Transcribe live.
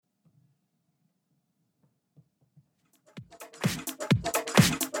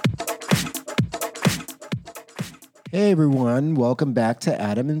Hey everyone, welcome back to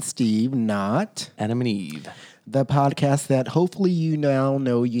Adam and Steve, not Adam and Eve. the podcast that hopefully you now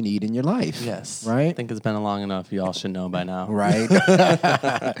know you need in your life. Yes. Right? I think it's been long enough. You all should know by now. Right?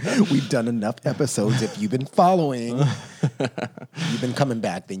 We've done enough episodes. If you've been following, you've been coming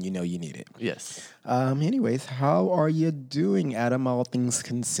back, then you know you need it. Yes. Anyways, how are you doing, Adam, all things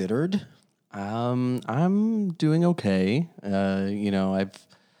considered? I'm doing okay. I've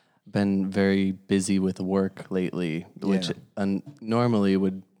been very busy with work lately, which normally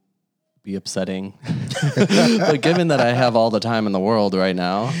would be upsetting. But given that I have all the time in the world right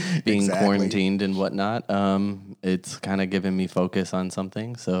now, being quarantined and whatnot, it's kind of given me focus on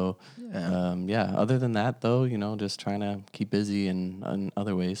something. So, other than that, though, just trying to keep busy in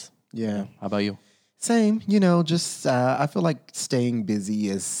other ways. Yeah. How about you? Same, just I feel like staying busy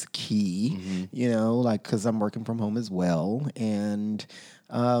is key, because I'm working from home as well. And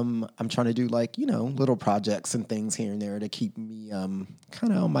I'm trying to do little projects and things here and there to keep me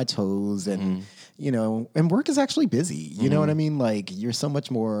kind of on my toes. And, and work is actually busy. You know what I mean? Like you're so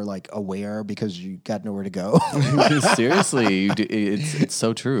much more aware because you got nowhere to go. Seriously, it's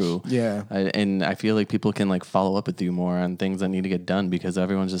so true. Yeah. And I feel like people can follow up with you more on things that need to get done because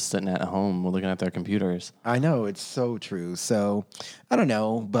everyone's just sitting at home looking at their computers. I know, it's so true. So I don't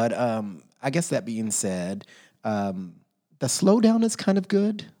know, but I guess that being said, the slowdown is kind of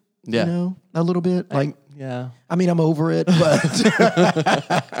good. Yeah. A little bit. Yeah. I mean, I'm over it, but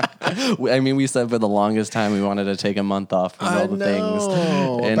we said for the longest time we wanted to take a month off from all the things.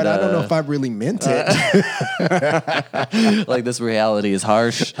 And, but I don't know if I really meant it. This reality is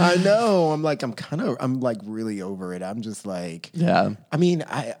harsh. I know. I'm really over it. I'm just yeah. I mean,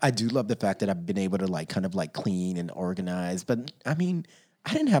 I do love the fact that I've been able to kind of clean and organize, but I mean,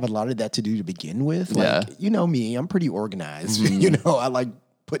 I didn't have a lot of that to do to begin with. You know me, I'm pretty organized. I like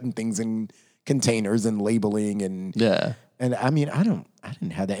putting things in containers and labeling and And I mean, I didn't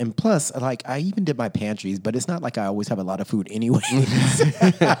have that. And plus, I even did my pantries, but it's not like I always have a lot of food anyways.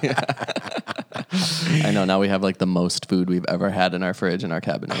 I know. Now we have the most food we've ever had in our fridge and our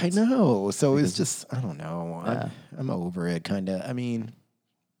cabinets. I know. So it's just, I don't know. Yeah. I'm over it, kind of. I mean,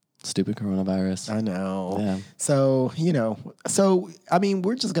 stupid coronavirus. I know. Yeah. So, I mean,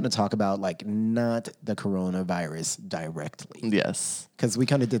 we're just going to talk about not the coronavirus directly. Yes. Because we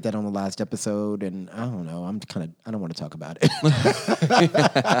kind of did that on the last episode, and I don't know. I don't want to talk about it.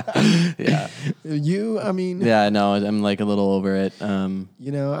 Yeah. I mean. Yeah, no, I'm a little over it. I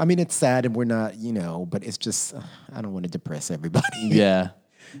mean, it's sad and we're not, but it's just, I don't want to depress everybody. Yeah.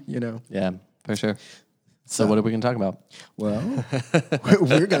 Yeah, for sure. So what are we going to talk about? Well,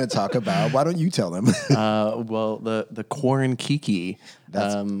 we're going to talk about, why don't you tell them? Well, the Quarankiki,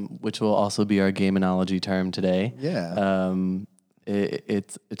 which will also be our gamenology term today. Yeah.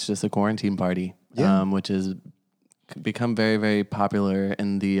 It's just a quarantine party, yeah. Which has become very, very popular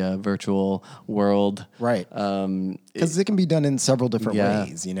in the virtual world. Right. Because it can be done in several different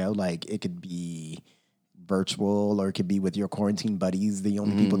ways, it could be virtual, or it could be with your quarantine buddies, the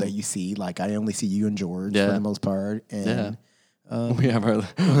only people that you see. I only see you and George for the most part. And we have our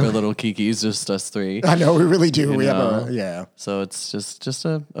little kikis, just us three. I know, we really do. We have So it's just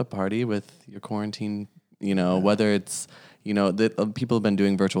a party with your quarantine, whether it's, people have been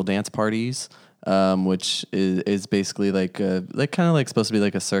doing virtual dance parties, which is basically supposed to be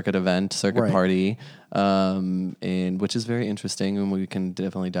a circuit party, and which is very interesting, and we can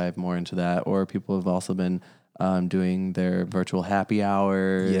definitely dive more into that. Or people have also been doing their virtual happy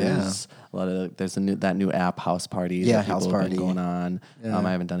hours. Yeah. A lot of there's that new app, House Party. Yeah, House Party going on. Yeah.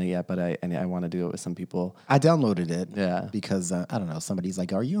 I haven't done it yet, but I want to do it with some people. I downloaded it. Yeah. Because I don't know, somebody's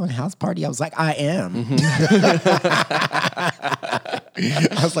like, "Are you on House Party?" I was like, "I am."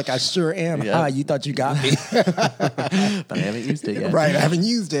 I was like, "I sure am." Yeah. You thought you got me, but I haven't used it yet. Right, I haven't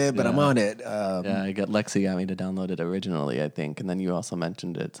used it, but I'm on it. Lexi got me to download it originally, I think, and then you also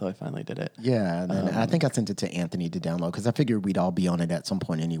mentioned it, so I finally did it. Yeah, and then I think I sent it to Anthony to download because I figured we'd all be on it at some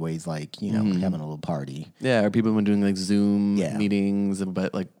point, anyways. Having a little party. Yeah, or people have been doing Zoom meetings,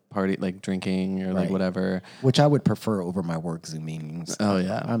 but party, drinking or whatever. Which I would prefer over my work Zoom meetings. Oh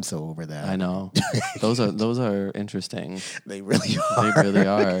yeah, I'm so over that. I know. Those are interesting. They really are. They really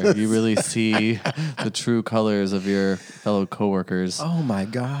are. You really see the true colors of your fellow coworkers. Oh my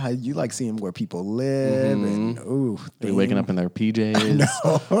God, you seeing where people live and they're waking up in their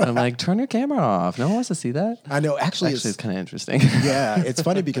PJs. I'm like, turn your camera off. No one wants to see that. I know. Actually, it's kind of interesting. Yeah, it's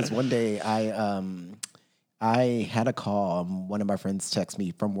funny because one day I had a call. One of my friends texted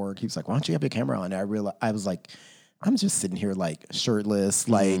me from work. He was like, "Why don't you have your camera on?" And I was like, I'm just sitting here shirtless,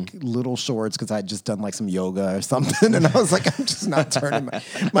 little shorts because I had just done some yoga or something. And I was like, I'm just not turning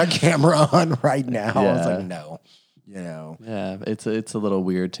my camera on right now. Yeah. I was like, no. Yeah, it's a little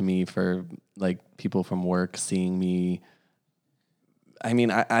weird to me for like people from work seeing me. I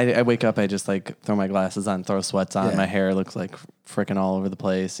mean, I wake up, I just like throw my glasses on, throw sweats on, my hair looks like freaking all over the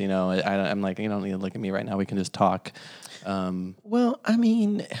place. I'm like, you don't need to look at me right now. We can just talk. Well, I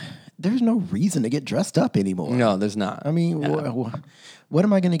mean, there's no reason to get dressed up anymore. No, there's not. I mean, what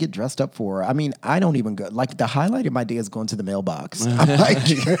am I going to get dressed up for? I mean, I don't even go. Like, the highlight of my day is going to the mailbox. I'm like,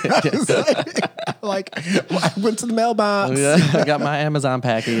 I went to the mailbox. I got my Amazon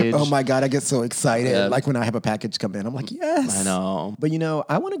package. Oh my God, I get so excited. Yeah. Like when I have a package come in, I'm like, yes. I know. But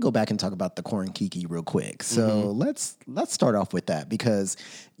I want to go back and talk about the Corn Kiki real quick. So let's start off with that because,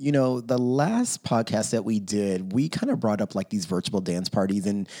 the last podcast that we did, we kind of brought up like these virtual dance parties.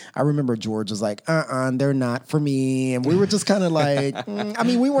 And I remember George was like, they're not for me. And we were just kind of like,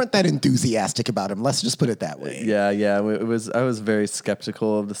 we weren't that enthusiastic about them. Let's just put it that way. Yeah. I was very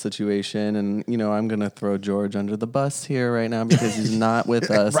skeptical of the situation. And, I'm going to throw George under the bus here right now because he's not with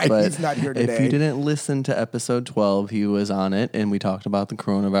us. Right, but he's not here today. If you didn't listen to episode 12, he was on it and we talked about the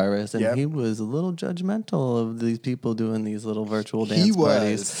coronavirus. And he was a little judgmental of these people doing these little virtual dance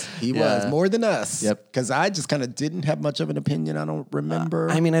parties. He was more than us. Yep. Because I just kind of didn't have much of an opinion. I don't remember.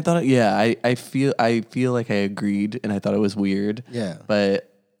 I thought, I feel like I agreed and I thought it was weird. Yeah. But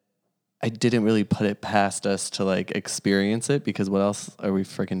I didn't really put it past us to like experience it because what else are we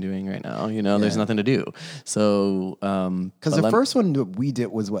freaking doing right now? There's nothing to do. So, because the first one that we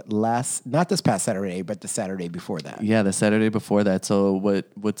did was not this past Saturday, but the Saturday before that. Yeah, the Saturday before that. So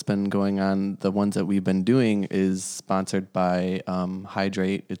what's been going on? The ones that we've been doing is sponsored by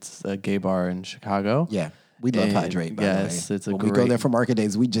Hydrate. It's a gay bar in Chicago. Yeah. We love Hydrate, by the way. It's when we go there for market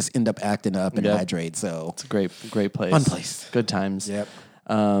days, we just end up acting up and Hydrate. So it's a great place. Fun place. Good times. Yep.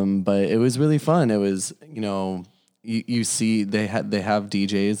 But it was really fun. It was, you see they have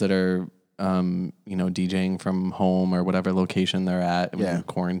DJs that are, DJing from home or whatever location they're at,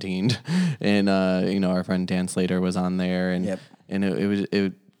 quarantined. And, our friend Dan Slater was on there and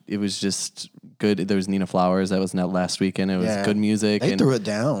it was just good. There was Nina Flowers that was out last weekend. It was good music. They threw it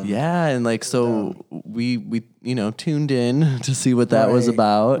down. Yeah. And like, so we tuned in to see what that was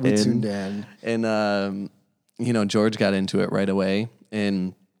about. We tuned in. And, George got into it right away.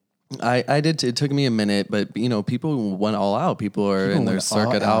 And I did. It took me a minute, but people went all out. People are in their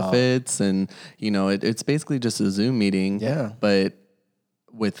circuit outfits, and it's basically just a Zoom meeting. Yeah, but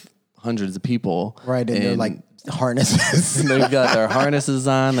with hundreds of people. Right, and they're like harnesses. They've got their harnesses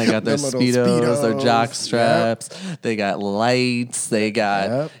on. They got their Speedos, their jock straps. Yep. They got lights. They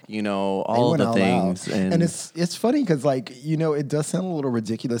got all the things. And it's funny because it does sound a little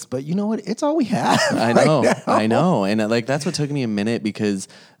ridiculous, but you know what? It's all we have. I know, I know, and that's what took me a minute because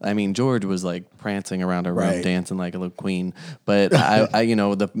George was like prancing around a room, dancing like a little queen. But I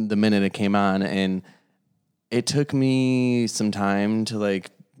the minute it came on, and it took me some time to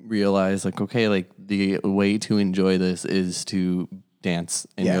realize the way to enjoy this is to dance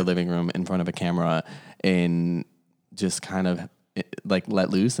in your living room in front of a camera and just kind of let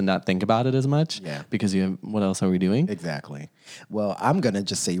loose and not think about it as much. Yeah. Because what else are we doing? Exactly. Well, I'm going to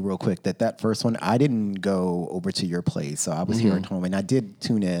just say real quick that first one, I didn't go over to your place. So I was here at home and I did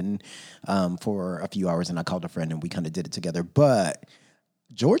tune in for a few hours and I called a friend and we kind of did it together. But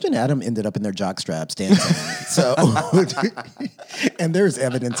George and Adam ended up in their jock straps dancing. So, and there's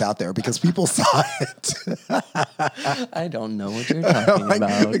evidence out there because people saw it. I don't know what you're talking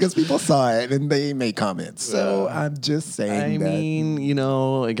about. Because people saw it and they made comments. So I'm just saying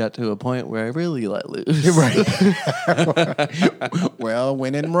it got to a point where I really let loose. Right. Well,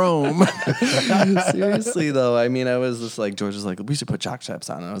 when in Rome. Seriously, though, I was just George was like, we should put jock straps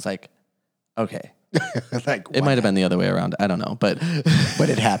on. And I was like, okay. It might have been the other way around. I don't know, but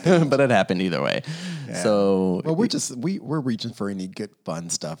it happened. But it happened either way. Yeah. So, well, we're reaching for any good fun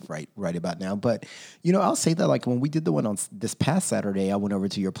stuff right about now. But I'll say that when we did the one on this past Saturday, I went over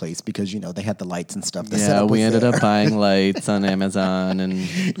to your place because they had the lights and stuff. We ended up buying lights on Amazon, and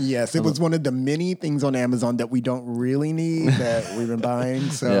yes, it was one of the many things on Amazon that we don't really need that we've been buying.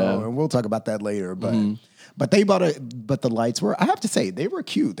 So, and we'll talk about that later, but. But but the lights were, I have to say, they were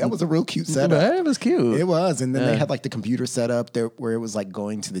cute. That was a real cute setup. It was cute. It was. And then they had the computer set up there where it was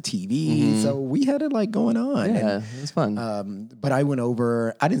going to the TV. So we had it going on. Yeah, it was fun. But I went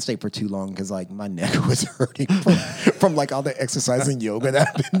over, I didn't stay for too long because my neck was hurting from all the exercise and yoga that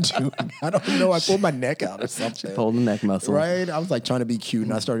I've been doing. I don't know. I pulled my neck out or something. Pulled the neck muscle. Right. I was trying to be cute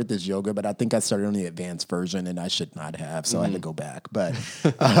and I started this yoga, but I think I started on the advanced version and I should not have. So I had to go back. But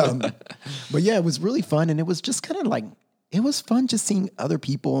yeah, it was really fun. And it was just kind of it was fun just seeing other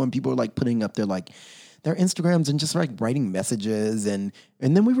people and people were putting up their their Instagrams and just like writing messages, and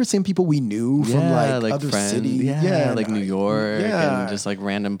then we were seeing people we knew from like other cities, like New York, and just like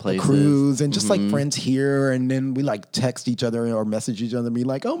random places, cruise, and just like friends here, and then we like text each other or message each other and be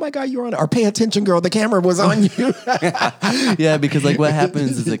like, "Oh my God, you're on!" Or "Pay attention, girl, the camera was on you." Yeah, because like what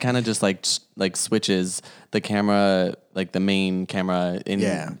happens is it kind of just like switches the camera, like the main camera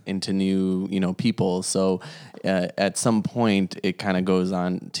into new, people. So at some point it kind of goes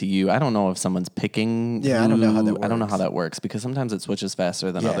on to you. I don't know if someone's picking. Yeah, I don't know how that works. I don't know how that works because sometimes it switches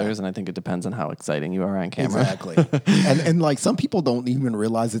faster than others, and I think it depends on how exciting you are on camera. Exactly. and like some people don't even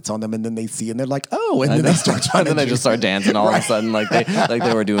realize it's on them, and then they see and they're like, "Oh," and then they start trying. And then they just start dancing all of a sudden, like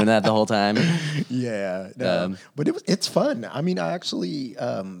they were doing that the whole time. Yeah, no. But it's fun. I mean, I actually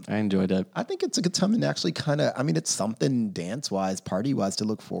I enjoyed it. I think it's a good time and actually kind of. I mean, it's something dance wise, party wise to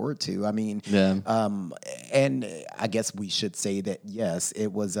look forward to. I mean, and I guess we should say that yes, it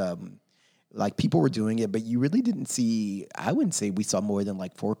was like people were doing it, but you really didn't see. I wouldn't say we saw more than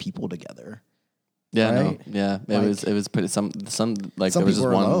like 4 people together. Yeah, right? no, yeah. It was pretty some like there was just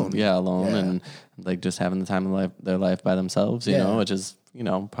one, alone. Alone, and like just having the time of their life by themselves, you know, which is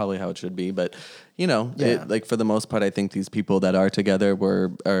probably how it should be. But it, like for the most part, I think these people that are together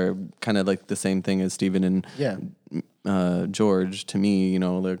are kind of like the same thing as Steven and George. To me,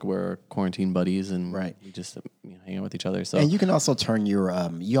 like we're quarantine buddies, and we just hang out with each other. So and you can also turn your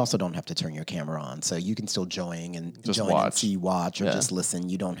you also don't have to turn your camera on, so you can still join and watch or just listen.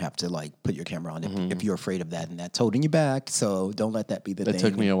 You don't have to like put your camera on if you're afraid of that, and that's holding you back. So don't let that be the thing. It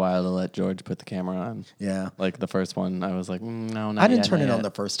took me a while to let George put the camera on. Yeah, like the first one, I was like, no, I didn't turn it on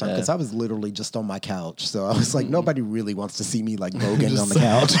the first time because I was literally just on my couch. So I was like, nobody really wants to see me like voguing on the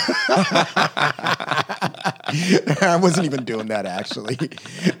couch. I wasn't even doing that actually.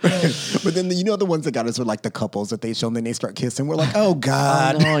 But then the ones that got us were like the couples that they show and then they start kissing. We're like, oh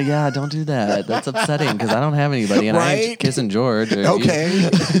God. Oh, no, yeah, don't do that. That's upsetting because I don't have anybody and I ain't kissing George. Okay.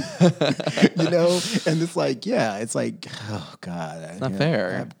 And it's like, it's like, oh God. It's not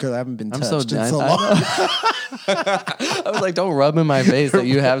fair. Because I haven't been touched in so long. I was like, don't rub in my face that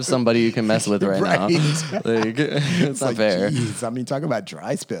you have somebody you can mess with right now. Like, it's not fair. Geez, I mean, talking about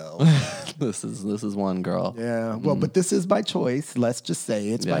dry spell. This is one girl. Yeah. Well, but this is by choice. Let's just say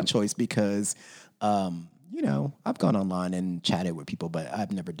it's by choice because, I've gone online and chatted with people, but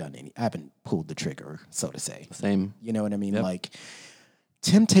I've never done I haven't pulled the trigger, so to say. Same. You know what I mean? Yep. Like,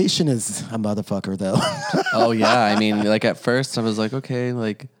 temptation is a motherfucker, though. Oh, yeah. I mean, like at first I was like, okay,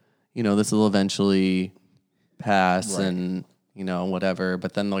 like, this will eventually pass and, whatever.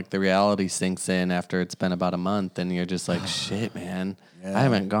 But then like the reality sinks in after it's been about a month and you're just like, shit, man. Yeah. I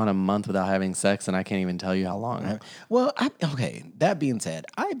haven't gone a month without having sex and I can't even tell you how long. Well, that being said,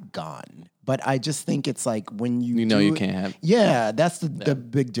 I've gone. But I just think it's like when you you can't. Yeah, that's the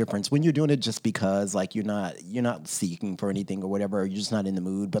big difference. When you're doing it just because like you're not seeking for anything or whatever, or you're just not in the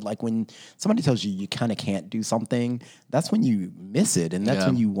mood. But like when somebody tells you kind of can't do something, that's when you miss it, and that's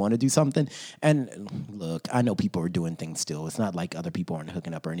when you want to do something. And look, I know people are doing things still. It's not like other people aren't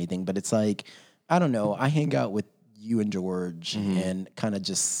hooking up or anything, but it's like I don't know. I hang out with you and George and kind of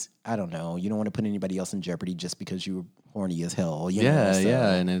just I don't know. You don't want to put anybody else in jeopardy just because you were horny as hell.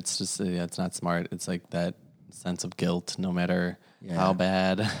 And it's just it's not smart. It's like that sense of guilt, no matter how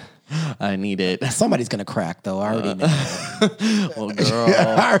bad I need it. Somebody's gonna crack though. I already know. Well, girl,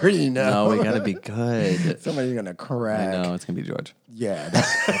 I already know. No, we gotta be good. Somebody's gonna crack. I know it's gonna be George. Yeah,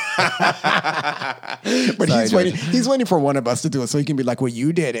 but sorry, he's waiting for one of us to do it so he can be like, "Well,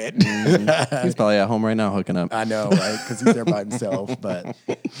 you did it." He's probably at home right now hooking up. I know, right? Because he's there by himself. But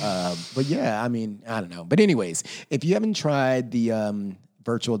yeah, I mean, I don't know. But anyways, if you haven't tried the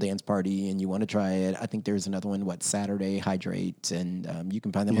virtual dance party and you want to try it, I think there's another one. Saturday Hydrate, and you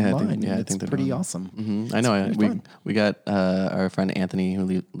can find them online. I think it's pretty awesome. Mm-hmm. I know. We got our friend Anthony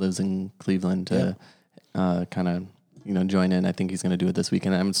who lives in Cleveland to kind of join in. I think he's going to do it this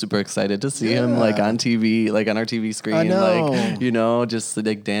weekend. I'm super excited to see him like on TV, like on our TV screen, like just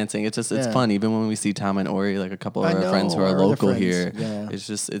like dancing. It's fun. Even when we see Tom and Ori, like a couple of our friends who are local here,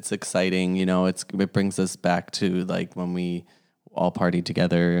 it's exciting. It brings us back to like when we all partied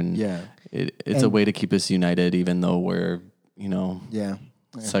together, and it's a way to keep us united, even though we're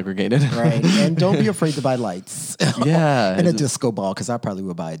segregated. Right. And don't be afraid to buy lights. Yeah. And a disco ball, because I probably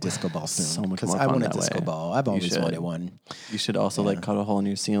will buy a disco ball soon. So much more fun. Because I want a that disco way. ball. I've always wanted one. You should also like cut a hole in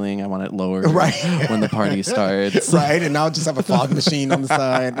your ceiling. I want it lower when the party starts. Right. And I'll just have a fog machine on the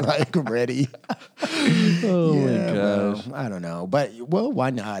side, like ready. Oh my gosh. Well, I don't know. But why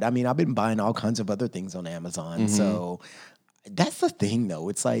not? I mean, I've been buying all kinds of other things on Amazon. Mm-hmm. So that's the thing though.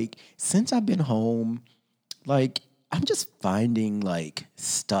 It's like since I've been home, like I'm just finding like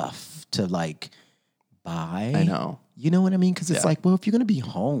stuff to like buy. I know. You know what I mean? Because it's like, well, if you're going to be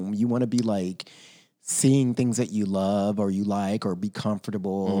home, you want to be like seeing things that you love or you like or be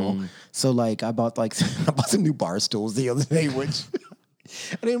comfortable. So like I bought some new bar stools the other day, which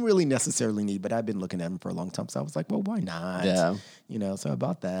I didn't really necessarily need, but I've been looking at them for a long time. So I was like, well, why not? Yeah. You know, so I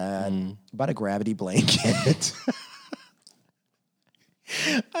bought that. Bought a gravity blanket.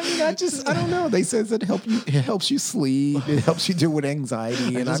 I mean, I don't know. They says it helps you sleep. It helps you deal with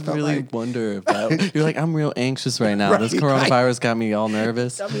anxiety. And I felt really wonder if that, you're like, I'm real anxious right now. This coronavirus got me all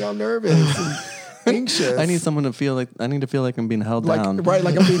nervous. Got me all nervous and anxious. I need to feel like I'm being held down. Right,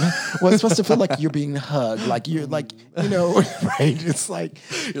 like I'm being, well, it's supposed to feel like you're being hugged. Like you're like, you know, right? It's like,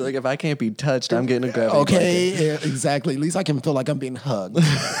 you're like, if I can't be touched, I'm getting a gravity okay, blanket. Exactly. At least I can feel like I'm being hugged.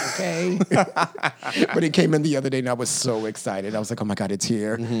 Okay. But it came in the other day and I was so excited. I was like, oh my God, it's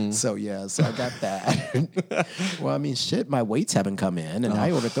here. So yeah, so I got that. Well, I mean, shit, my weights haven't come in and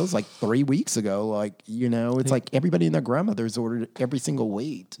I ordered those like 3 weeks ago. Like, you know, it's like everybody and their grandmothers ordered every single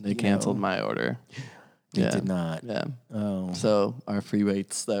weight. They canceled my order. They did not. Yeah. Oh. So our free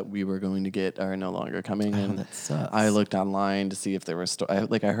weights that we were going to get are no longer coming. And that sucks. I looked online to see if there were I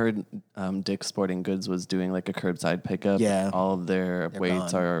heard Dick's Sporting Goods was doing like a curbside pickup. Yeah. All of their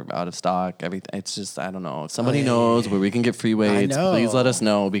weights gone. are out of stock. Everything. It's just, I don't know. If somebody knows where we can get free weights, know. please let us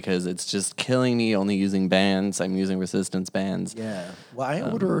know because it's just killing me only using bands. I'm using resistance bands. Yeah. Well, I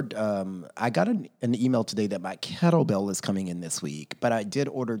ordered, I got an email today that my kettlebell is coming in this week, but I did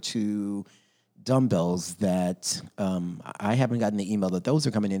order 2 dumbbells that I haven't gotten the email that those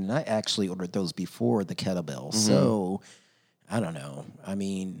are coming in, and I actually ordered those before the kettlebell. So I don't know. I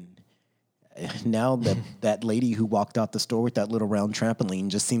mean, now that lady who walked out the store with that little round trampoline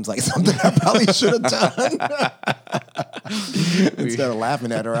just seems like something I probably should have done. Instead of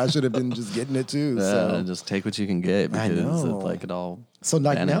laughing at her, I should have been just getting it too. So Just take what you can get because it's like it all. So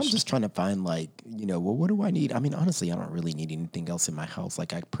like now I'm vanished. just trying to find like, you know, well, what do I need? I mean, honestly, I don't really need anything else in my house.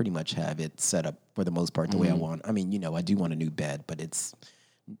 Like I pretty much have it set up for the most part the way I want. I mean, you know, I do want a new bed, but it's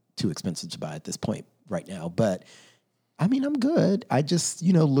too expensive to buy at this point right now. But I mean, I'm good. I just,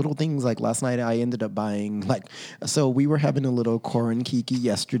 you know, little things like last night I ended up buying so we were having a little Koran Kiki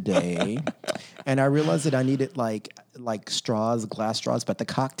yesterday and I realized that I needed like straws, glass straws, but the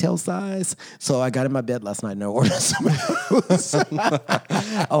cocktail size. So I got in my bed last night and I ordered some of those.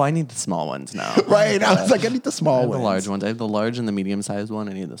 Oh, I need the small ones now. Right. I was like, I need the small ones. The large ones. I have the large and the medium sized one.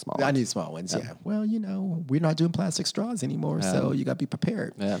 I need the small ones. I need small ones, yeah. Well, you know, we're not doing plastic straws anymore, so you got to be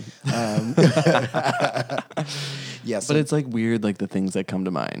prepared. Yeah. Yes. But it's like weird, like the things that come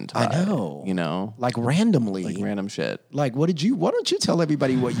to mind. I know. You know? Like randomly. Like random shit. Like, why don't you tell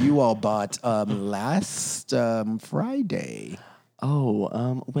everybody what you all bought last Friday?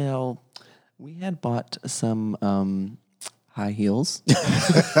 Oh, well, we had bought some high heels.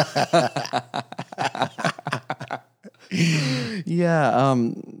 Yeah,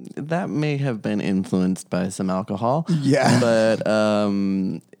 that may have been influenced by some alcohol. Yeah. But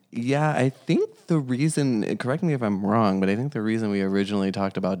yeah, I think the reason, correct me if I'm wrong, but I think the reason we originally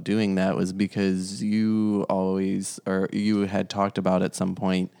talked about doing that was because you had talked about at some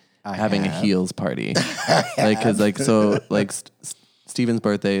point having a heels party. Steven's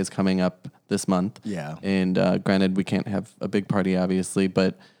birthday is coming up this month. Yeah. And granted, we can't have a big party, obviously,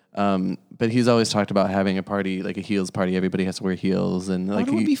 but he's always talked about having a party, like a heels party. Everybody has to wear heels, and like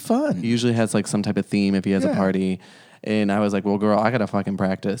it would be fun. He usually has like some type of theme if he has a party. And I was like, well, girl, I gotta fucking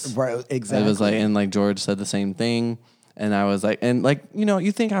practice. Right, exactly. It was like, and like George said the same thing. And I was like, and like, you know,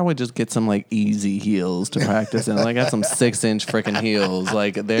 you think I would just get some like easy heels to practice in. I got some 6-inch freaking heels.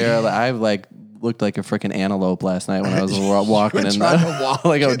 Like I've like looked like a freaking antelope last night when I was walking in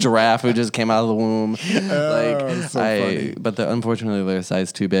like a giraffe who just came out of the womb. Funny. But unfortunately they're a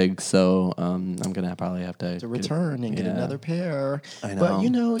size too big, so I'm gonna probably have to return and get another pair. I know. But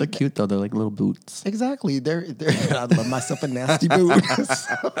you know, they're cute though. They're like little boots. Exactly. They're I love myself a nasty boot.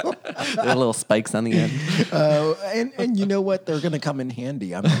 They're little spikes on the end. And you know what? They're gonna come in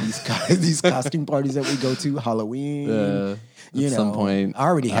handy. I mean, these costume parties that we go to, Halloween. At some point, I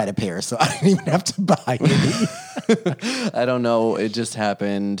already had a pair, so I didn't even have to buy any. I don't know. It just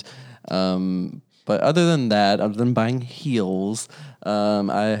happened. But other than that, other than buying heels,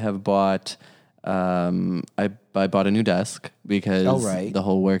 I have bought. I bought a new desk because the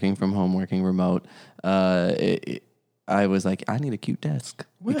whole working from home, working remote. I was like, I need a cute desk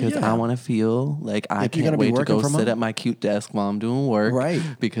because I want to feel like I can't wait to go sit at my cute desk while I'm doing work. Right.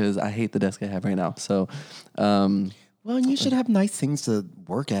 Because I hate the desk I have right now. So, well, and you should have nice things to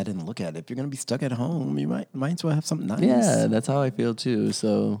work at and look at. If you're going to be stuck at home, you might as well have something nice. Yeah, that's how I feel too.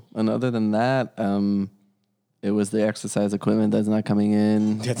 So, and other than that, it was the exercise equipment that's not coming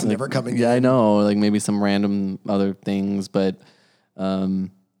in. That's never coming in. Yeah, I know. Like maybe some random other things, but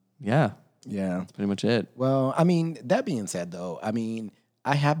yeah, that's pretty much it. Well, I mean, that being said, though, I mean,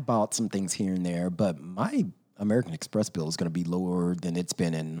 I have bought some things here and there, but my American Express bill is going to be lower than it's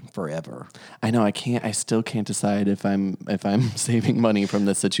been in forever. I know. I still can't decide if I'm saving money from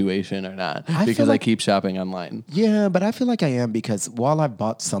this situation or not because I keep shopping online. Yeah, but I feel like I am because while I've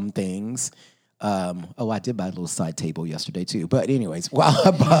bought some things, I did buy a little side table yesterday too. But anyways,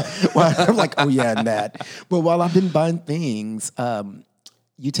 I'm like, oh yeah, and that. But while I've been buying things,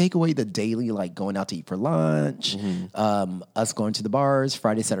 you take away the daily, like going out to eat for lunch, us going to the bars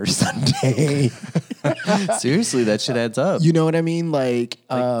Friday, Saturday, Sunday. Seriously, that shit adds up. You know what I mean? Like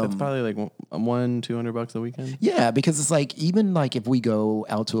that's probably like $100-$200 a weekend. Yeah, because it's like even like if we go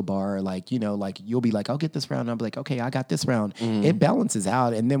out to a bar, like like you'll be like, I'll get this round. And I'll be like, okay, I got this round. It balances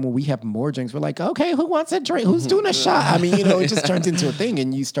out, and then when we have more drinks, we're like, okay, who wants a drink? Who's doing a shot? I mean, it just turns into a thing,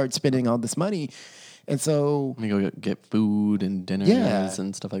 and you start spending all this money. And so we go get food and dinners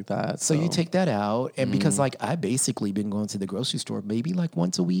and stuff like that. So you take that out, and because like I basically been going to the grocery store maybe like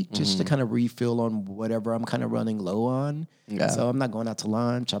once a week just to kind of refill on whatever I'm kind of running low on. Yeah. So I'm not going out to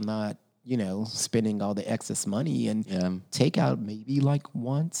lunch. I'm not spending all the excess money and takeout maybe like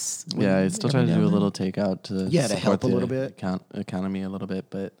once. Yeah, I still try to do a little takeout to help a little bit, economy a little bit,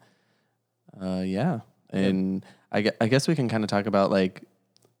 but and I guess we can kind of talk about like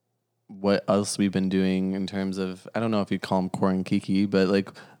what else we've been doing in terms of, I don't know if you'd call them Core and Kiki, but like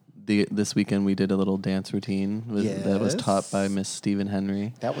this weekend we did a little dance routine that was taught by Miss Stephen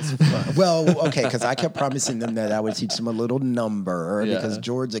Henry. That was fun. Well, okay, because I kept promising them that I would teach them a little number because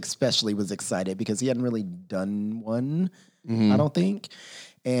George especially was excited because he hadn't really done one, I don't think.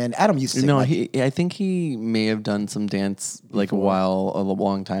 And Adam used to I think he may have done some dance like a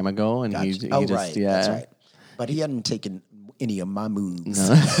long time ago, and he just right. That's right. But he hadn't taken any of my moves.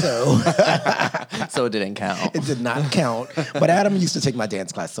 No. So it didn't count. It did not count. But Adam used to take my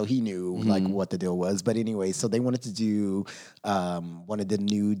dance class, so he knew like what the deal was. But anyway, so they wanted to do one of the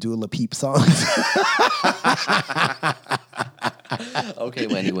new Dua Lipa songs. Okay,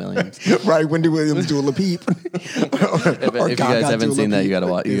 Wendy Williams. Right, Wendy Williams, Dua Lipa. If you guys haven't seen that, you gotta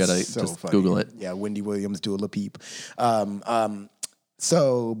watch. You gotta just Google it. Yeah, Wendy Williams, Dua Lipa.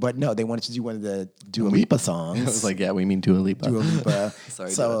 So, but no, they wanted to do one of the Dua Lipa songs. I was like, yeah, we mean Dua Lipa. Dua Lipa. Sorry.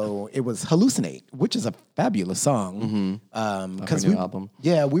 So it was Hallucinate, which is a fabulous song. Because new album.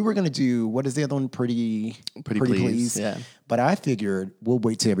 Yeah, we were gonna do, what is the other one? Pretty Please. Yeah. But I figured we'll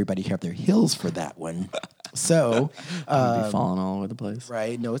wait till everybody have their heels for that one. So be falling all over the place.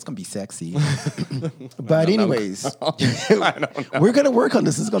 Right. No, it's gonna be sexy. But anyways, we're gonna work on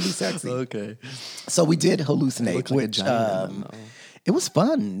this. It's gonna be sexy. Okay. So we did Hallucinate, like which it was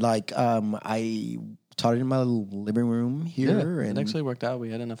fun. Like I taught it in my little living room here. And it actually worked out.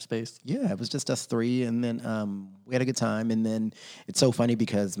 We had enough space. Yeah, it was just us three. And then we had a good time. And then it's so funny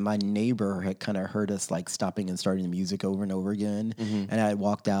because my neighbor had kind of heard us like stopping and starting the music over and over again. And I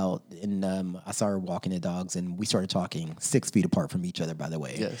walked out and I saw her walking the dogs and we started talking 6 feet apart from each other, by the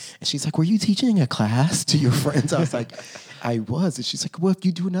way. Yes. And she's like, were you teaching a class to your friends? I was like, I was. And she's like, well, if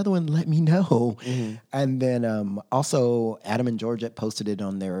you do another one, let me know. And then also Adam and George had posted it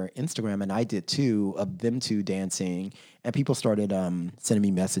on their Instagram, and I did too, of them two dancing. And people started sending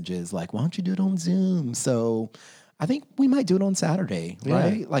me messages like, why don't you do it on Zoom? So I think we might do it on Saturday,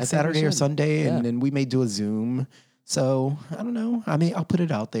 right? Like Saturday or Sunday, and then we may do a Zoom. So I don't know. I mean, I'll put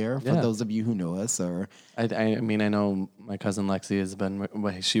it out there for those of you who know us. Or I mean, I know my cousin Lexi has been.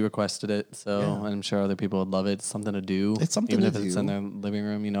 She requested it, so I'm sure other people would love it. It's something to do. It's something even to if do. It's in their living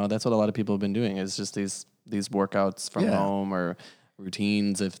room. You know, that's what a lot of people have been doing. Is just these workouts from home or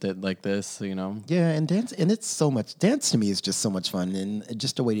routines like this, you know. Yeah, and dance, and it's so much. Dance to me is just so much fun, and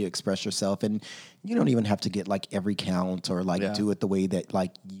just a way to express yourself. And you don't even have to get like every count or like do it the way that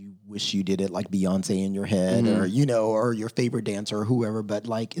like you wish you did it, like Beyonce in your head, or or your favorite dancer or whoever. But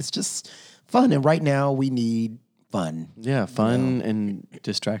like, it's just fun. And right now, we need fun. Yeah, fun and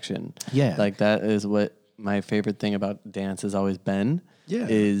distraction. Yeah, like that is what my favorite thing about dance has always been.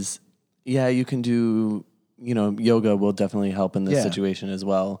 Yeah, you can do. You know, yoga will definitely help in this situation as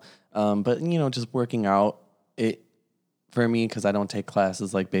well. But, just working out, for me, because I don't take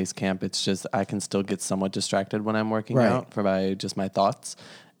classes like base camp, it's just I can still get somewhat distracted when I'm working out by just my thoughts.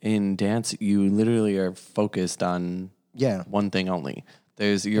 In dance, you literally are focused on one thing only.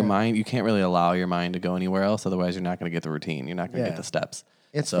 There's your mind. You can't really allow your mind to go anywhere else. Otherwise, you're not going to get the routine. You're not going to get the steps.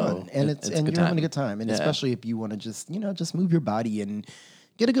 It's fun. And you're having a good time. And especially if you want to just move your body and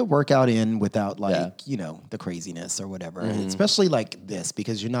get a good workout in without the craziness or whatever. Especially like this,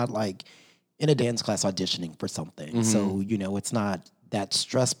 because you're not like in a dance class auditioning for something. So, you know, it's not that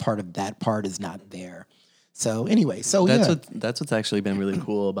stress part of that part is not there. So anyway, that's what's actually been really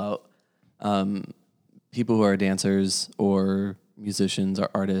cool about people who are dancers or musicians or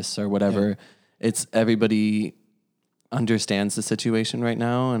artists or whatever. Yeah. It's everybody understands the situation right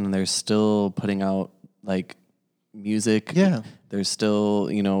now, and they're still putting out like music. Yeah, there's still,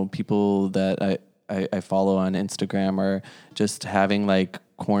 you know, people that I follow on Instagram are just having like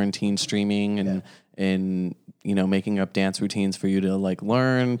quarantine streaming and you know, making up dance routines for you to like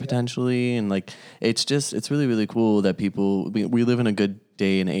learn potentially. And like, it's really, really cool that we live in a good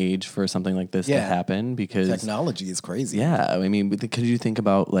day and age for something like this to happen, because technology is crazy. Yeah. I mean, could you think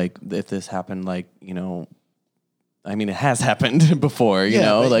about like if this happened, like, you know, I mean, it has happened before, you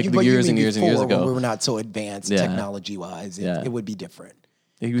know, like years and years and years ago. When we were not so advanced technology wise, it would be different.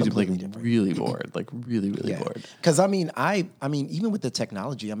 He was like really bored, like really bored. Because I mean, even with the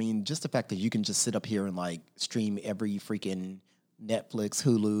technology, I mean, just the fact that you can just sit up here and like stream every freaking Netflix,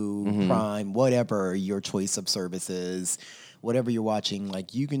 Hulu, Prime, whatever your choice of services, whatever you're watching,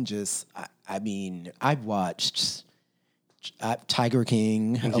 like you can just. I mean, I've watched Tiger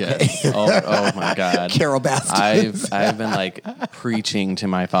King. Okay. Yes. Oh my God. Carol Baskins. I've been like preaching to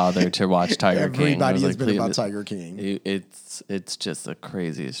my father to watch Tiger King. Everybody has been about Tiger King. It's just the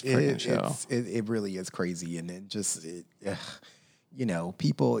craziest freaking show. It really is crazy, and it just you know,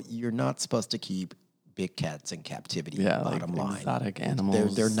 people, you're not supposed to keep big cats in captivity. Yeah, bottom like line, exotic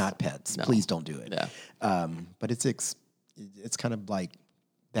animals. They're not pets. No. Please don't do it. Yeah. But it's kind of like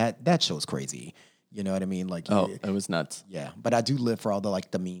that show's crazy. You know what I mean? Like, it was nuts. Yeah, but I do live for all the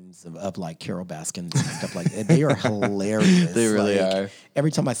like the memes of like Carol Baskins and stuff like that. They are hilarious. They really are. Every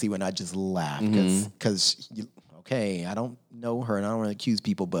time I see one, I just laugh because okay, I don't know her and I don't want to accuse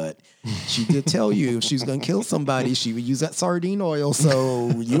people, but she did tell you if she was going to kill somebody, she would use that sardine oil.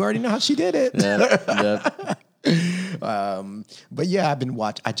 So you already know how she did it. Yep. But yeah,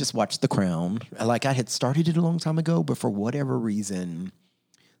 I just watched The Crown. Like I had started it a long time ago, but for whatever reason,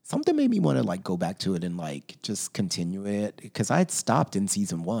 something made me want to like go back to it and like just continue it, because I had stopped in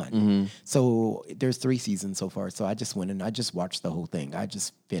season 1. So there's 3 seasons so far. So I just went and I just watched the whole thing. I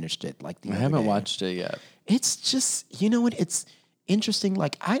just finished it like the other day. I haven't watched it yet. It's just, you know what? It's interesting.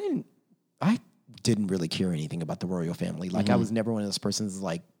 Like I didn't really care anything about the royal family. Like I was never one of those persons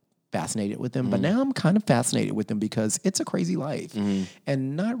like fascinated with them, but now I'm kind of fascinated with them because it's a crazy life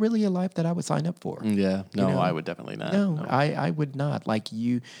and not really a life that I would sign up for. Yeah. No, you know? I would definitely not. No, I would not. Like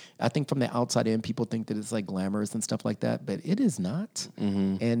I think from the outside in, people think that it's like glamorous and stuff like that, but it is not.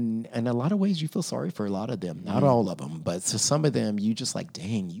 And in a lot of ways, you feel sorry for a lot of them. Not all of them, but so some of them, you just like,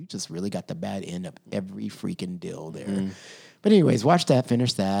 dang, you just really got the bad end of every freaking deal there. But anyways, watch that,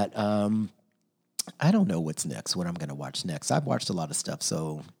 finish that. I don't know what's next, what I'm going to watch next. I've watched a lot of stuff,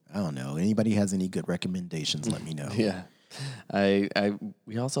 so I don't know. Anybody has any good recommendations, let me know. Yeah.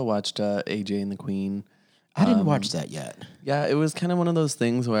 We also watched AJ and the Queen. I didn't watch that yet. Yeah, it was kind of one of those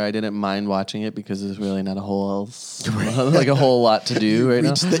things where I didn't mind watching it because there's really not a whole lot to do right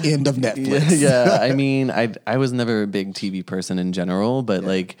now. Reached the end of Netflix. Yeah, I mean, I was never a big TV person in general, but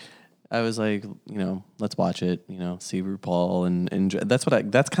like I was like, you know, let's watch it, you know, see RuPaul and enjoy. That's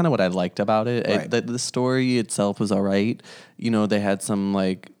kind of what I liked about it. Right. The story itself was all right. You know, they had some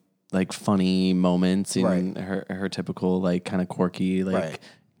like funny moments in her typical like kind of quirky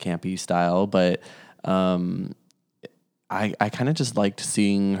campy style, but I kind of just liked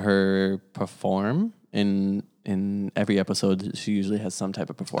seeing her perform in every episode. She usually has some type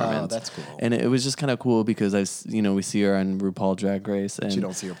of performance. Oh, that's cool. And it was just kind of cool because we see her on RuPaul Drag Race, and you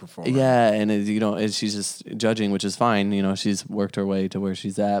don't see her perform. Yeah, and she's just judging, which is fine. You know, she's worked her way to where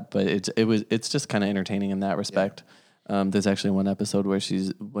she's at, but it's just kind of entertaining in that respect. Yeah. There's actually one episode where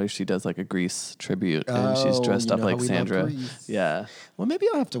she does like a Grease tribute, and she's dressed up like Sandra. Yeah. Well, maybe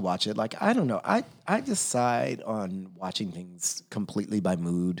I'll have to watch it. Like, I don't know. I decide on watching things completely by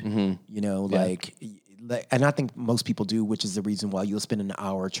mood. You know, and I think most people do, which is the reason why you'll spend an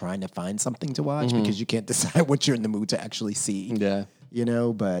hour trying to find something to watch because you can't decide what you're in the mood to actually see. Yeah. You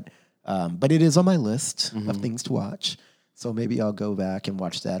know, but it is on my list of things to watch. So maybe I'll go back and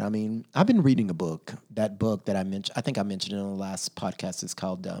watch that. I mean, I've been reading a book. That book that I mentioned, I think I mentioned it on the last podcast, is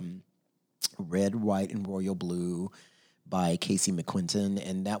called Red, White, and Royal Blue by Casey McQuinton.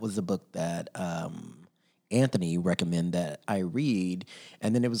 And that was a book that Anthony recommended that I read.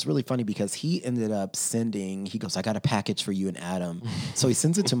 And then it was really funny because he ended up he goes, I got a package for you and Adam. So he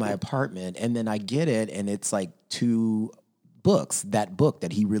sends it to my apartment, and then I get it, and it's like 2 books, that book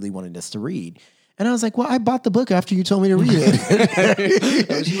that he really wanted us to read. And I was like, well, I bought the book after you told me to read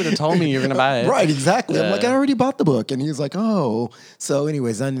it. You would have told me you were going to buy it. Right, exactly. I'm like, I already bought the book. And he was like, oh. So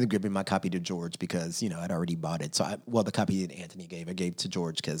anyways, I ended up giving my copy to George because, I'd already bought it. So, the copy that Anthony gave, I gave to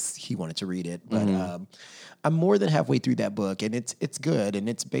George because he wanted to read it. But I'm more than halfway through that book, and it's good. And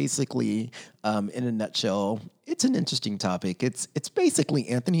it's basically, in a nutshell, it's an interesting topic. It's basically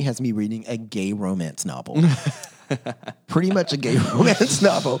Anthony has me reading a gay romance novel. Pretty much a gay romance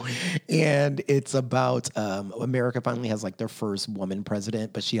novel. And it's about America finally has like their first woman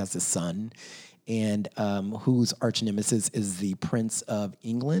president, but she has a son. And whose arch nemesis is the Prince of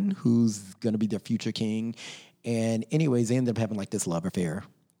England, who's going to be their future king. And anyways, they end up having like this love affair,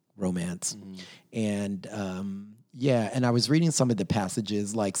 romance. And and I was reading some of the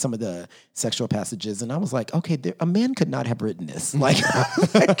passages, like some of the sexual passages, and I was like, okay, a man could not have written this.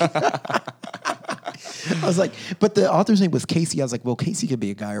 I was like, but the author's name was Casey. I was like, well, Casey could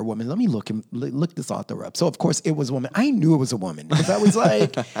be a guy or a woman. Let me look this author up. So of course it was a woman. I knew it was a woman because I was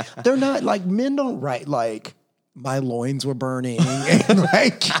like, they're not like men don't write like my loins were burning and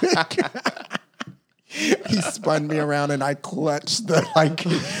like he spun me around and I clutched the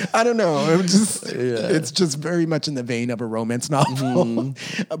I don't know. It's just very much in the vein of a romance novel.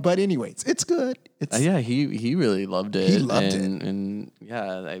 But anyways, it's good. It's he really loved it. He loved it. And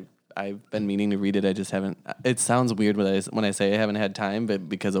I've been meaning to read it. I just haven't. It sounds weird when I say I haven't had time, but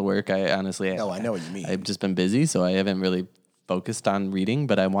because of work, I honestly. No, I know what you mean. I've just been busy, so I haven't really focused on reading,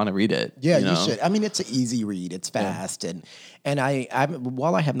 but I want to read it. Yeah, you should. I mean, it's an easy read. It's fast, and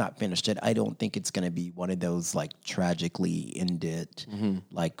while I have not finished it, I don't think it's going to be one of those like tragically ended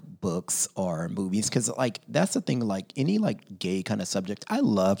like books or movies because like that's the thing. Like any like gay kind of subject, I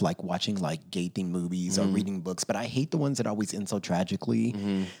love like watching like gay themed movies or reading books, but I hate the ones that always end so tragically.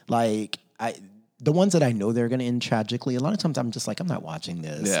 Like the ones that I know they're going to end tragically. A lot of times I'm just like I'm not watching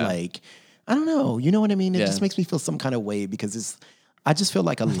this. Yeah. Like. I don't know. You know what I mean? It just makes me feel some kind of way because I just feel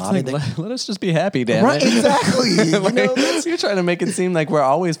like a lot of let us just be happy, damn right, it. Exactly. You're trying to make it seem like we're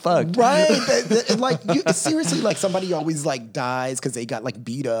always fucked. Right. Seriously, like somebody always like dies because they got like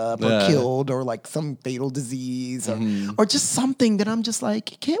beat up or killed or like some fatal disease or just something that I'm just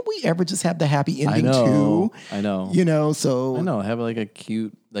like, can't we ever just have the happy ending too? I know. So. I know. Have like a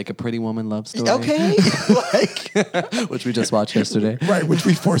cute, like a Pretty Woman love story. Okay. Which we just watched yesterday. Right. Which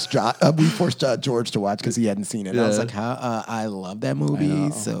we forced George to watch because he hadn't seen it. Yeah. I was like, I love that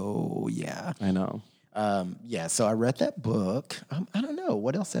movie. So, yeah. I know. So I read that book. I don't know.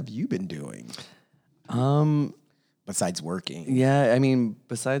 What else have you been doing? Besides working. Yeah, I mean,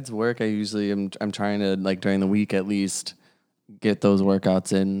 besides work, I usually I'm trying to like during the week at least get those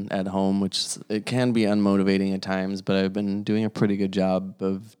workouts in at home, which it can be unmotivating at times, but I've been doing a pretty good job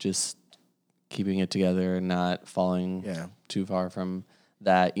of just keeping it together and not falling too far from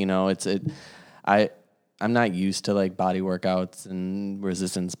that. I'm not used to like body workouts and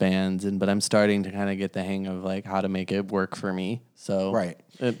resistance bands, but I'm starting to kind of get the hang of like how to make it work for me. So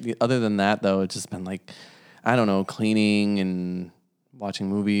other than that though, it's just been like, I don't know, cleaning and watching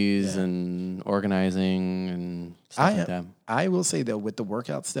movies and organizing and stuff like that. I will say though, with the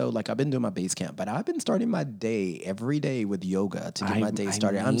workouts though, like I've been doing my base camp, but I've been starting my day every day with yoga to get my day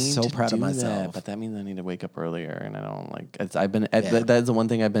started. I'm so proud of myself. But that means I need to wake up earlier, and I don't like. That's the one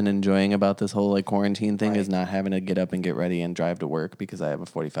thing I've been enjoying about this whole like quarantine thing is not having to get up and get ready and drive to work because I have a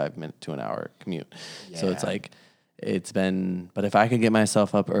 45-minute to an hour commute. Yeah. So it's like but if I could get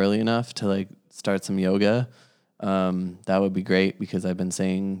myself up early enough to like start some yoga. That would be great because I've been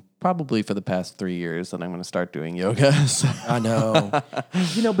saying probably for the past 3 years that I'm going to start doing yoga. So. I know,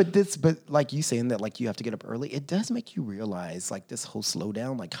 but like you saying that, like you have to get up early, it does make you realize like this whole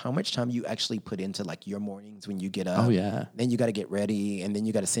slowdown, like how much time you actually put into like your mornings when you get up. Oh yeah. Then you got to get ready and then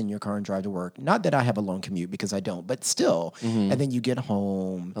you got to sit in your car and drive to work. Not that I have a long commute because I don't, but still. And then you get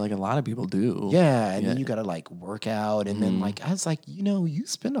home. Like a lot of people do. Yeah. And then you got to like work out. And then like, I was like, you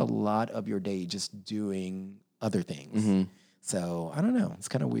spend a lot of your day just doing other things. So I don't know. It's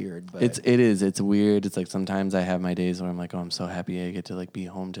kind of weird, but it is. It's weird. It's like sometimes I have my days where I'm like, oh, I'm so happy I get to like be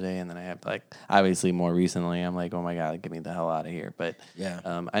home today, and then I have like obviously more recently I'm like, oh my god, get me the hell out of here. But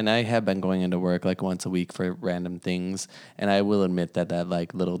and I have been going into work like once a week for random things, and I will admit that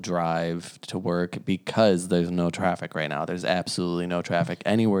like little drive to work because there's no traffic right now. There's absolutely no traffic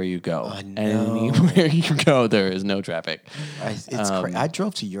anywhere you go. Anywhere you go, there is no traffic. I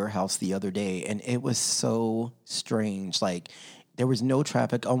drove to your house the other day, and it was so strange. Like there was no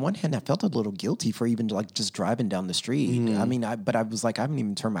traffic. On one hand, I felt a little guilty for even like just driving down the street. I mean, but I was like, I haven't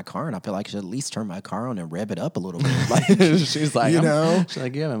even turned my car on. I feel like I should at least turn my car on and rev it up a little bit. Like, she's like, she's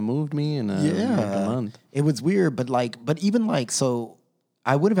like, you haven't moved me in a month. It was weird, but even like, so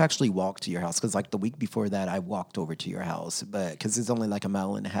I would have actually walked to your house because, like, the week before that, I walked over to your house, but because it's only like a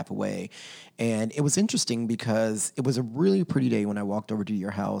mile and a half away. And it was interesting because it was a really pretty day when I walked over to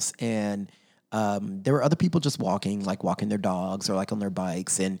your house, and there were other people just walking, like walking their dogs or like on their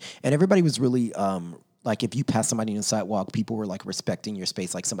bikes, and everybody was really like if you pass somebody on the sidewalk, people were like respecting your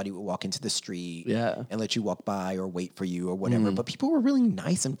space. Like somebody would walk into the street Yeah. and let you walk by or wait for you or whatever. But people were really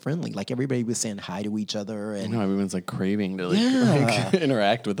nice and friendly. Like everybody was saying hi to each other. I And know everyone's like craving to like, Yeah. like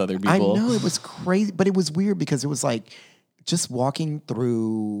interact with other I people. know it was crazy, but it was weird because it was like just walking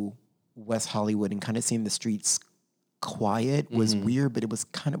through West Hollywood and kind of seeing the streets quiet was weird, but it was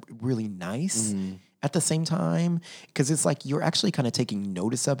kind of really nice at the same time because it's like you're actually kind of taking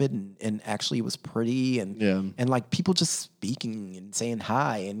notice of it, and actually it was pretty, and like people just speaking and saying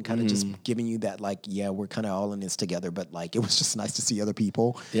hi and kind of just giving you that like, yeah, we're kind of all in this together, but like it was just nice to see other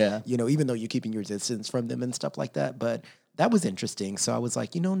people, Yeah. you know, even though you're keeping your distance from them and stuff like that. But that was interesting. So I was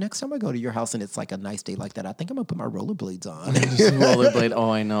like, you know, next time I go to your house and it's like a nice day like that, I think I'm gonna put my rollerblades on. Just rollerblade.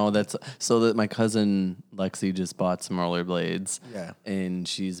 Oh, I know. That's so that my cousin Lexi just bought some rollerblades. Yeah. And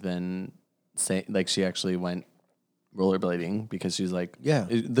she's been saying, like, she actually went rollerblading because she's like, Yeah.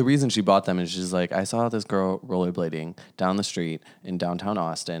 The reason she bought them is she's like, I saw this girl rollerblading down the street in downtown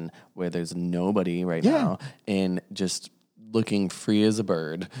Austin where there's nobody right Yeah. now and just looking free as a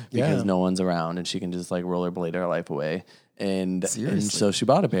bird because Yeah. no one's around and she can just like rollerblade her life away. And Seriously. so she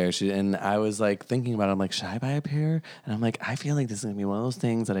bought a pair. And I was like thinking about it. I'm like, should I buy a pair? And I'm like, I feel like this is gonna be one of those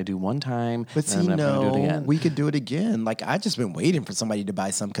things that I do one time. But and see, I'm never gonna do it no, again. we could do it again. Like I just been waiting for somebody to buy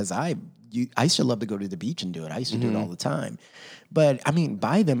some because I used to love to go to the beach and do it. I used to do it all the time. But I mean,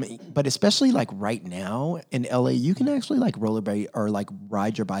 buy them. But especially like right now in LA, you can actually like rollerblade or like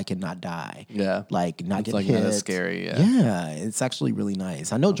ride your bike and not die. Yeah. Like not It's get like hit. not as scary, yeah. Yeah, it's actually really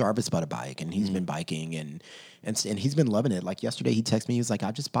nice. I know Jarvis bought a bike and he's been biking and he's been loving it. Like yesterday, he texted me. He was like,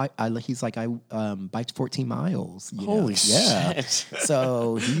 he's like, I biked 14 miles. You know? Holy Yeah. shit.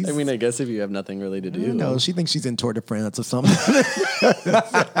 So he's. I mean, I guess if you have nothing really to do. No, she thinks she's in Tour de France or something.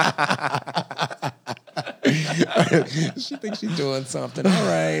 She thinks she's doing something. All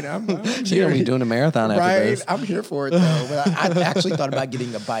right, I'm She's gonna be doing a marathon after right. this. I'm here for it though. But I actually thought about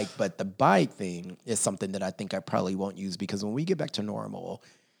getting a bike, but the bike thing is something that I think I probably won't use because when we get back to normal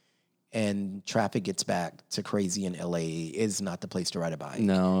and traffic gets back to crazy in LA, is not the place to ride a bike.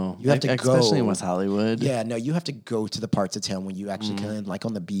 No. You have to especially in go- West Hollywood. Yeah, no, you have to go to the parts of town when you actually can, like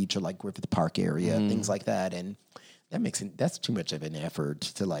on the beach or like Griffith Park area, things like that, and that's too much of an effort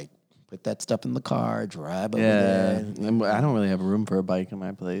to like put that stuff in the car, drive over Yeah. there. And I don't really have room for a bike in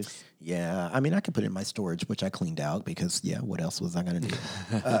my place. Yeah, I mean, I could put it in my storage, which I cleaned out because, yeah, what else was I going to do?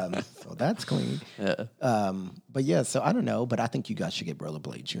 So that's clean. Yeah. But yeah, so I don't know, but I think you guys should get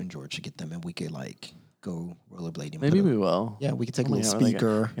rollerblades. You and George should get them, and we could like go rollerblading. Maybe we will. Yeah, we could take a Oh my little God,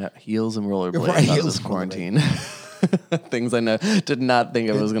 speaker. yeah, heels and rollerblades Right, on heels this and quarantine. Things I did not think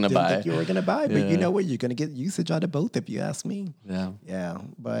I was going to Didn't buy. think you were going to buy, but Yeah. you know what? You're going to get usage out of both if you ask me. Yeah. Yeah,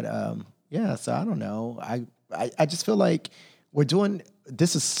 but yeah. So I don't know. I just feel like we're doing.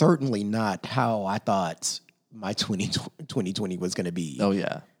 This is certainly not how I thought my 2020 was going to be. Oh,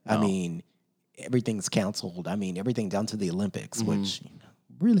 yeah. I No. mean, everything's canceled. I mean, everything down to the Olympics, Mm-hmm. which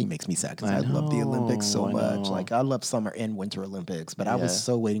really makes me sad because I love the Olympics so I much. know. Like I love summer and winter Olympics, but I was Yeah.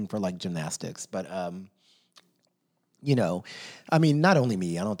 so waiting for like gymnastics. But you know, I mean, not only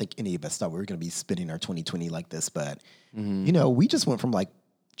me, I don't think any of us thought we were going to be spending our 2020 like this, but Mm-hmm. you know, we just went from like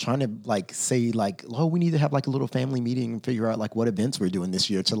trying to like say like, oh, we need to have like a little family meeting and figure out like what events we're doing this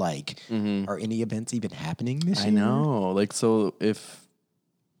year to like, are any events even happening this year? I know. Like, so if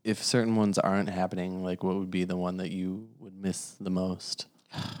certain ones aren't happening, like, what would be the one that you would miss the most?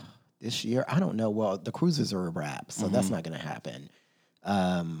 This year, I don't know. Well, the cruises are a wrap, so that's not going to happen.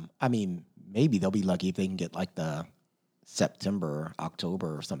 I mean, maybe they'll be lucky if they can get like the September,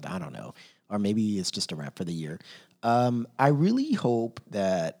 October or something. I don't know. Or maybe it's just a wrap for the year. I really hope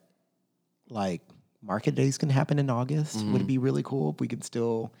that like market days can happen in August. Would it be really cool if we could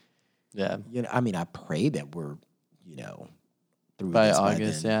still, Yeah. you know, I mean, I pray that we're, you know, through By this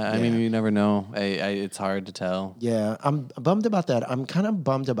August, then. yeah. I mean, you never know. It's hard to tell. Yeah, I'm bummed about that. I'm kind of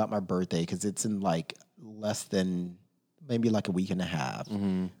bummed about my birthday because it's in like less than maybe like a week and a half.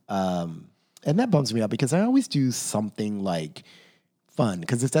 And that bums me out because I always do something like fun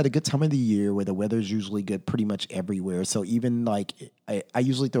because it's at a good time of the year where the weather's usually good pretty much everywhere. So even like I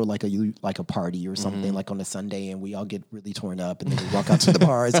usually throw like a party or something like on a Sunday and we all get really torn up and then we walk out to the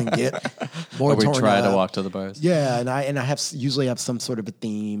bars and get more Or we torn try up. to walk to the bars. Yeah, and I usually have some sort of a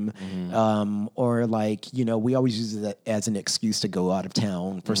theme, or like you know we always use it as an excuse to go out of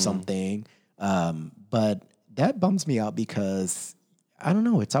town for something. But that bums me out because I don't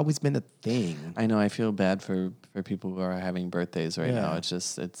know. It's always been a thing. I know. I feel bad for people who are having birthdays right now. Yeah. It's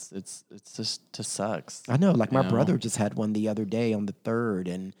just sucks. I know. Like my know? brother just had one the other day on the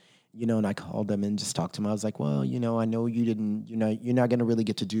 3rd, and and I called him and just talked to him. I was like, well, I know you didn't, you're not going to really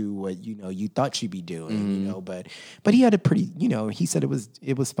get to do what you thought you'd be doing, but he had a pretty, he said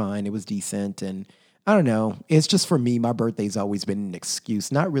it was fine, it was decent, and I don't know. It's just for me, my birthday's always been an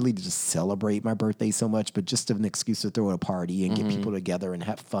excuse, not really to just celebrate my birthday so much, but just an excuse to throw a party and get people together and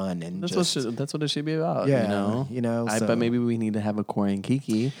have fun. And that's what it should be about. Yeah, But maybe we need to have a Corey and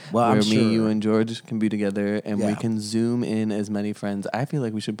Kiki where I'm sure. Me, you, and George can be together, and we can Zoom in as many friends. I feel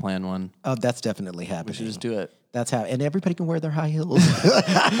like we should plan one. Oh, that's definitely happening. We should just do it. That's how, and everybody can wear their high heels.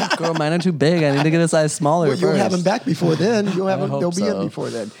 Girl, mine are too big. I need to get a size smaller. Well, you'll have them back before then. They'll be so. in before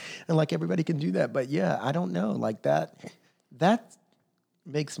then, and like everybody can do that. But yeah, I don't know, like that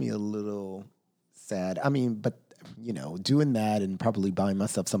makes me a little sad. I mean, but doing that and probably buying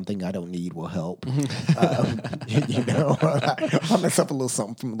myself something I don't need will help. Buy myself a little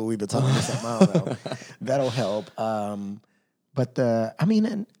something from Louis Vuitton or something. I don't know. That'll help. But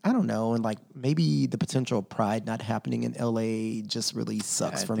and I don't know, and like maybe the potential Pride not happening in LA just really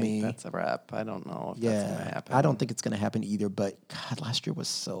sucks for me. That's a wrap. I don't know if that's gonna happen. I don't think it's gonna happen either. But God, last year was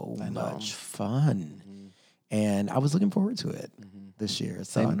so much fun, and I was looking forward to it this year.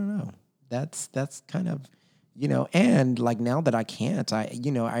 So I don't know. That's kind of and like now that I can't,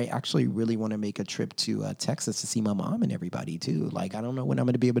 I actually really want to make a trip to Texas to see my mom and everybody too. Like I don't know when I'm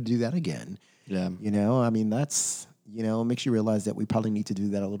going to be able to do that again. Yeah, I mean that's. It makes you realize that we probably need to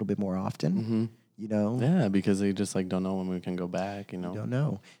do that a little bit more often. Yeah, because they just like don't know when we can go back. Don't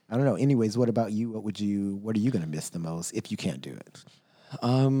know. I don't know. Anyways, what about you? What are you gonna miss the most if you can't do it?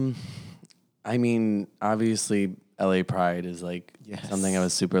 I mean, obviously, LA Pride is like something I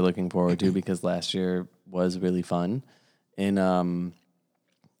was super looking forward to because last year was really fun, and I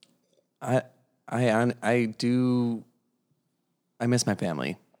miss my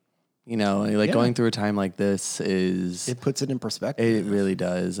family. Going through a time like this it puts it in perspective. It really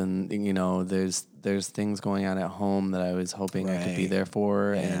does. And, there's things going on at home that I was hoping I could be there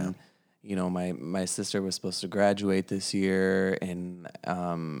for. Yeah. And, my sister was supposed to graduate this year and,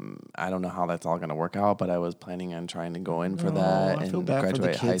 I don't know how that's all going to work out, but I was planning on trying to go in for that and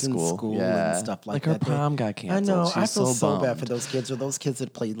graduate high school. And stuff like that. Her prom got canceled. I know. She's I feel so bummed. bad for those kids or those kids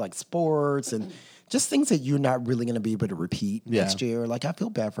that played like sports and just things that you're not really going to be able to repeat next year. Like, I feel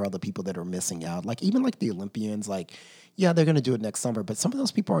bad for other people that are missing out. Like, even like the Olympians, like, they're going to do it next summer, but some of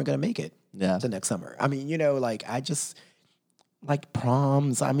those people aren't going to make it the next summer. I mean, like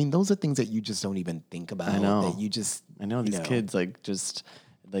proms. I mean, those are things that you just don't even think about. I know. That you just, I know these kids, like, just,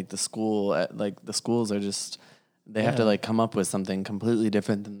 like, the schools are just, they have to like come up with something completely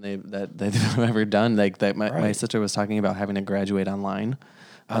different than they've ever done. Like that, my sister was talking about having to graduate online.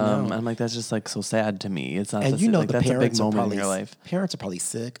 I'm like, that's just like so sad to me. It's not, and the that's a big moment in your life. Parents are probably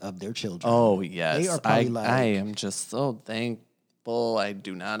sick of their children. Oh yes, they are probably I am just so thankful I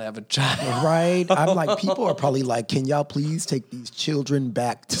do not have a child. Right? I'm like, people are probably like, can y'all please take these children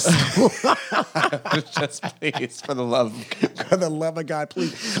back to school? Just please, for the love of God,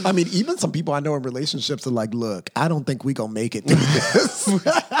 please. I mean, even some people I know in relationships are like, look, I don't think we gonna make it through this.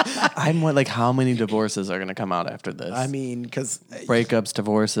 I'm like, how many divorces are gonna come out after this? I mean, because breakups,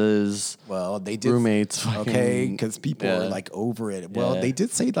 divorces. Well, they did roommates. Okay, because people are like over it. Well, they did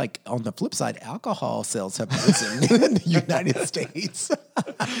say like on the flip side, alcohol sales have risen in the United States.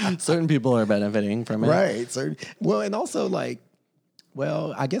 Certain people are benefiting from it, right? Well, and also like,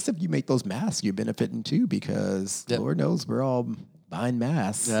 well, I guess if you make those masks, you're benefiting too because Lord knows we're all buying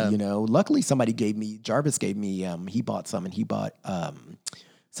masks. Luckily somebody Jarvis gave me. He bought some, and he bought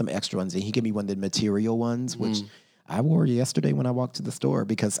some extra ones, and he gave me one of the material ones, which I wore yesterday when I walked to the store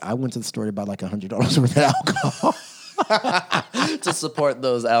because I went to the store to buy like $100 worth of alcohol to support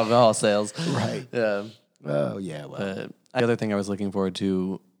those alcohol sales. Right. Yeah. Oh yeah. Well, the other thing I was looking forward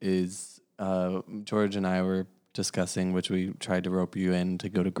to is George and I were discussing, which we tried to rope you in to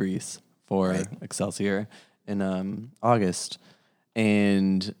go to Greece for Excelsior in August,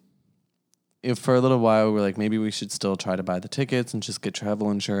 and for a little while, we're like, maybe we should still try to buy the tickets and just get travel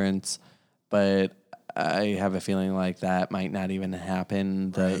insurance. But I have a feeling like that might not even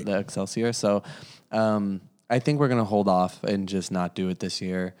happen, the Excelsior. So I think we're going to hold off and just not do it this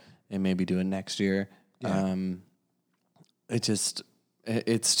year and maybe do it next year. Yeah.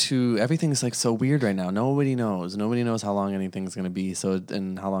 Everything's like so weird right now. Nobody knows how long anything's going to be.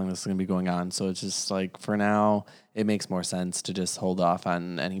 And how long this is going to be going on. So it's just like, for now, it makes more sense to just hold off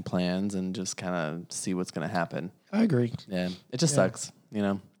on any plans and just kind of see what's going to happen. I agree. Yeah. It just sucks. you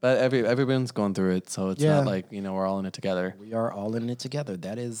know, but everyone's going through it, so it's not like, you know, we're all in it together. We are all in it together.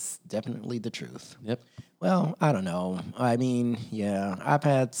 That is definitely the truth. Yep. Well, I don't know. I mean, yeah, I've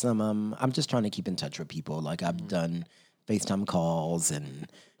had some, I'm just trying to keep in touch with people. Like I've done FaceTime calls and,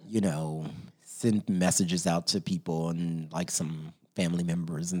 you know, send messages out to people and like some family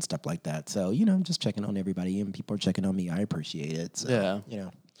members and stuff like that. So, you know, I'm just checking on everybody and people are checking on me. I appreciate it. So, Yeah. you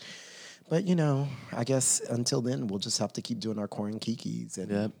know. But, you know, I guess until then, we'll just have to keep doing our quarantikis.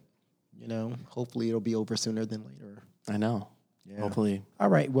 And, you know, hopefully it'll be over sooner than later. I know. Yeah. Hopefully. All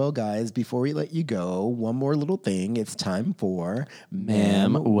right. Well, guys, before we let you go, one more little thing. It's time for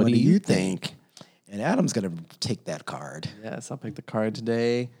Ma'am, what do you think? And Adam's going to take that card. Yes, I'll pick the card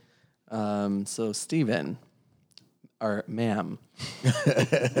today. So, Steven, or ma'am.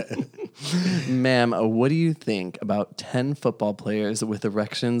 Ma'am, what do you think about 10 football players with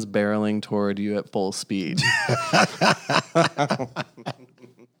erections barreling toward you at full speed?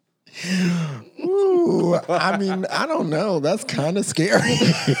 Ooh, I mean, I don't know. That's kind of scary.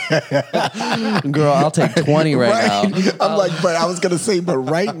 Girl, I'll take 20 right now. I'm like, but I was going to say, but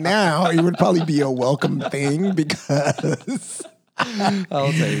right now, it would probably be a welcome thing because...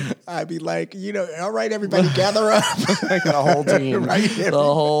 I'll take. I'd be like, you know, all right, everybody gather up. The whole team. Right? The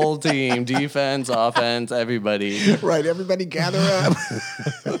whole team. Defense, offense, everybody. Right, everybody gather up.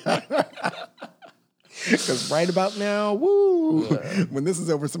 Because right about now, woo, when this is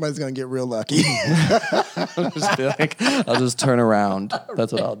over, somebody's going to get real lucky. I'll just turn around.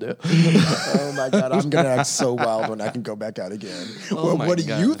 That's what I'll do. Oh, my God. I'm going to act so wild when I can go back out again. Well, what do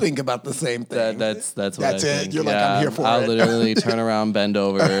you think about the same thing? That's what That's I it? think. You're like, I'm here for I'll it. literally turn around, bend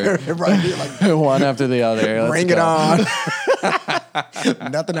over. Right, you're like, one after the other. Let's bring go. it on.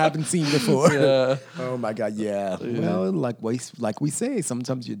 Nothing I've been seen before. Yeah. Oh, my God, yeah. Well, like we say,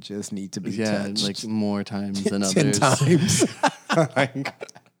 sometimes you just need to be touched. like more times than 10 others. times.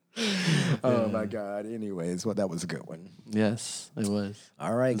 Oh, my God. Anyways, well, that was a good one. Yes, it was.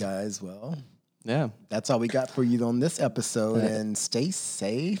 All right, guys. Well, yeah, that's all we got for you on this episode. And stay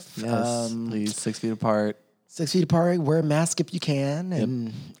safe. Yes, please, 6 feet apart. 6 feet apart. Wear a mask if you can.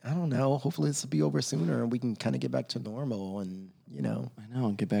 And I don't know. Hopefully this will be over sooner and we can kind of get back to normal and, you know. I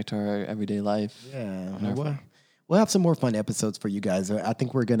know. Get back to our everyday life. Yeah. We'll have some more fun episodes for you guys. I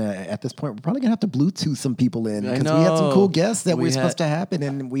think we're going to, at this point, we're probably going to have to Bluetooth some people in because we had some cool guests that were supposed to happen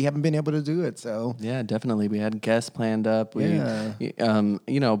and we haven't been able to do it. So yeah, definitely. We had guests planned up. You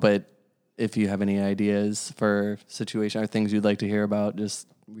know, but if you have any ideas for situation or things you'd like to hear about, just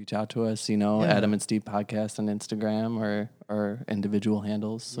reach out to us, you know, Adam and Steve Podcast on Instagram or individual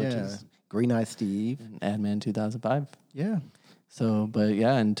handles such as Green Eye Steve and Adman 2005. Yeah. So, but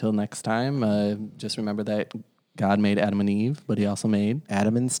yeah, until next time, just remember that God made Adam and Eve, but he also made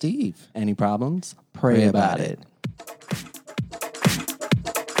Adam and Steve. Any problems? Pray about it.